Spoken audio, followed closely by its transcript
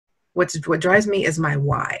what drives me is my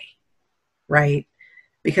why, right?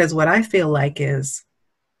 Because what I feel like is,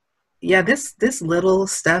 yeah, this little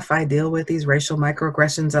stuff I deal with, these racial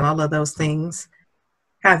microaggressions and all of those things,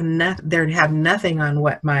 have nothing on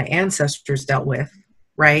what my ancestors dealt with,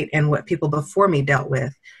 right? And what people before me dealt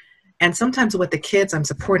with, and sometimes what the kids I'm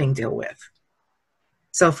supporting deal with.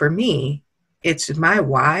 So for me, it's my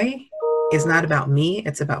why is not about me.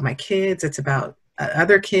 It's about my kids. It's about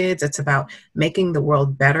other kids. It's about making the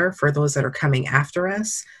world better for those that are coming after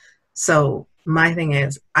us. So my thing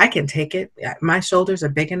is, I can take it. My shoulders are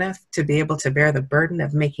big enough to be able to bear the burden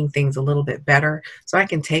of making things a little bit better. So I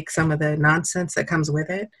can take some of the nonsense that comes with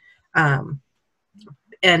it.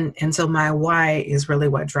 And so my why is really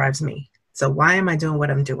what drives me. So why am I doing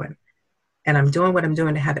what I'm doing? And I'm doing what I'm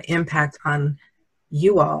doing to have an impact on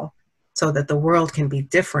you all, so that the world can be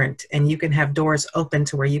different and you can have doors open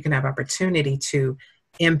to where you can have opportunity to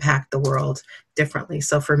impact the world differently.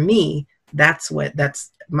 So for me, that's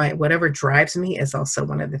my, whatever drives me is also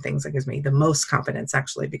one of the things that gives me the most confidence,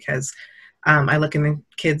 actually, because I look in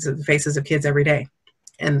the faces of kids every day,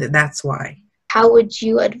 and that's why. How would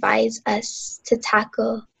you advise us to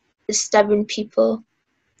tackle the stubborn people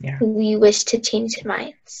who we wish to change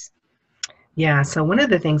minds? Yeah, so one of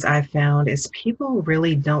the things I found is people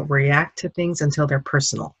really don't react to things until they're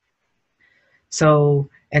personal. So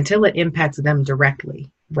until it impacts them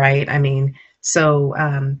directly, right? I mean, so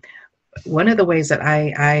one of the ways that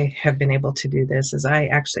I have been able to do this is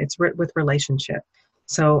it's with relationship.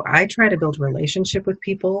 So I try to build relationship with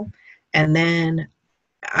people, and then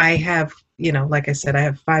I have, like I said, I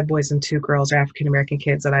have 5 boys and 2 girls, African-American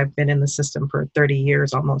kids that I've been in the system for 30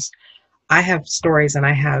 years almost. I have stories, and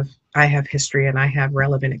I have history, and I have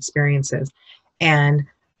relevant experiences. And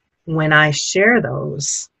when I share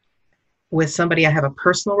those with somebody I have a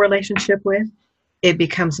personal relationship with, it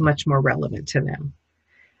becomes much more relevant to them.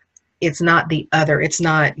 It's not the other. It's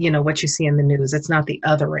not, what you see in the news. It's not the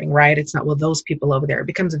othering, right? It's not, well, those people over there. It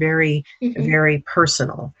becomes very, very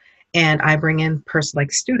personal. And I bring in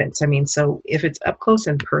like students. I mean, so if it's up close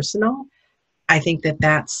and personal, I think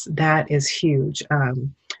that is huge.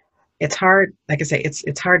 It's hard, like I say,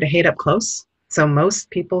 it's hard to hate up close. So most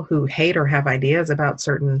people who hate or have ideas about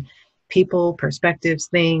certain people, perspectives,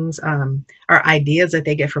 things, are ideas that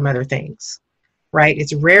they get from other things, right?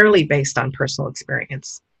 It's rarely based on personal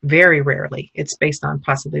experience. Very rarely. It's based on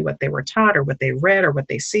possibly what they were taught or what they read or what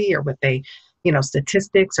they see or what they,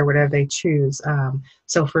 statistics or whatever they choose.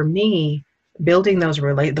 So for me, building those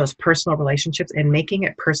personal relationships and making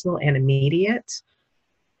it personal and immediate,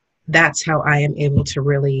 that's how I am able to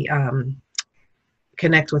really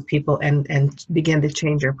connect with people and begin to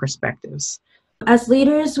change their perspectives. As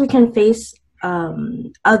leaders, we can face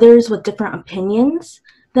others with different opinions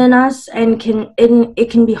than us, and it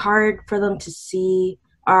can be hard for them to see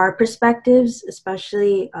our perspectives,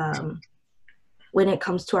 especially when it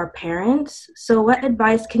comes to our parents. So what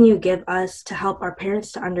advice can you give us to help our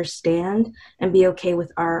parents to understand and be okay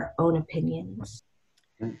with our own opinions?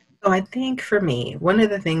 So I think for me, one of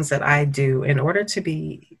the things that I do in order to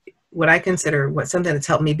be what I consider something that's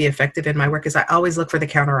helped me be effective in my work is I always look for the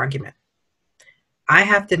counter argument. I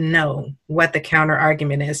have to know what the counter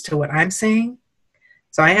argument is to what I'm saying.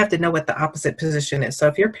 So I have to know what the opposite position is. So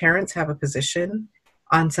if your parents have a position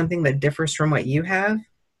on something that differs from what you have,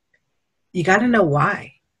 you got to know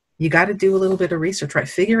why. You got to do a little bit of research, right?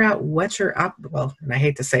 Figure out what and I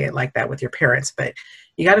hate to say it like that with your parents, but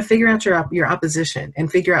you got to figure out your opposition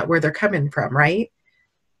and figure out where they're coming from, right?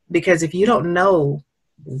 Because if you don't know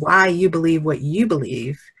why you believe what you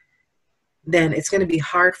believe, then it's going to be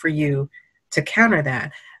hard for you to counter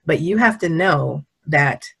that. But you have to know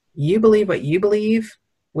that you believe what you believe,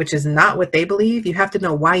 which is not what they believe. You have to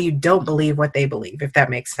know why you don't believe what they believe, if that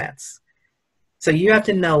makes sense. So you have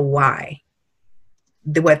to know why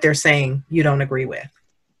what they're saying you don't agree with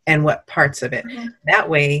and what parts of it. That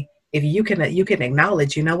way, if you can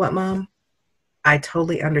acknowledge, you know what, Mom, I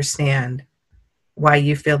totally understand why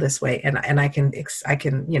you feel this way. And I can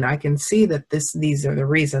see that these are the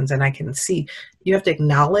reasons, and I can see. You have to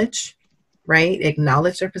acknowledge, right?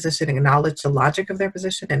 Acknowledge their position, acknowledge the logic of their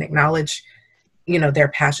position, and acknowledge, their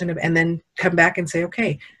passion, and then come back and say,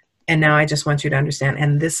 okay, and now I just want you to understand,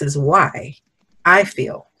 and this is why I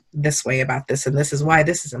feel this way about this, and this is why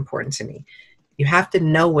this is important to me. You have to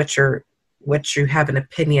know what you have an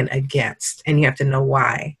opinion against, and you have to know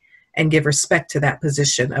why, and give respect to that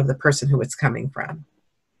position of the person who it's coming from.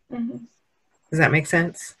 Does that make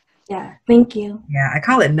sense? Yeah, thank you. Yeah, I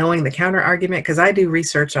call it knowing the counter argument, because I do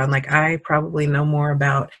research on, I probably know more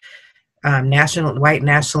about white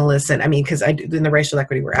nationalists, and because I do in the racial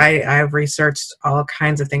equity work, I've researched all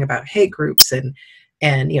kinds of things about hate groups and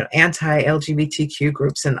and, anti-LGBTQ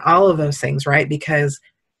groups and all of those things, right? Because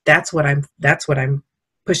that's what I'm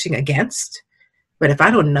pushing against. But if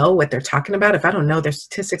I don't know what they're talking about, if I don't know their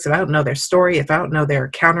statistics, if I don't know their story, if I don't know their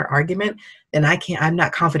counter argument, then I'm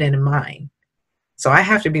not confident in mine. So I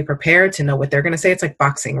have to be prepared to know what they're going to say. It's like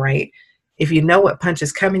boxing, right? If you know what punch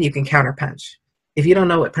is coming, you can counter punch. If you don't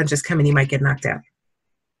know what punch is coming, you might get knocked out.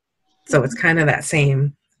 So it's kind of that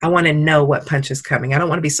same, I want to know what punch is coming. I don't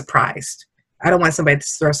want to be surprised. I don't want somebody to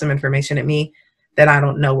throw some information at me that I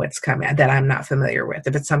don't know what's coming, that I'm not familiar with,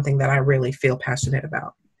 if it's something that I really feel passionate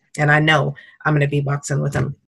about. And I know I'm going to be boxing with them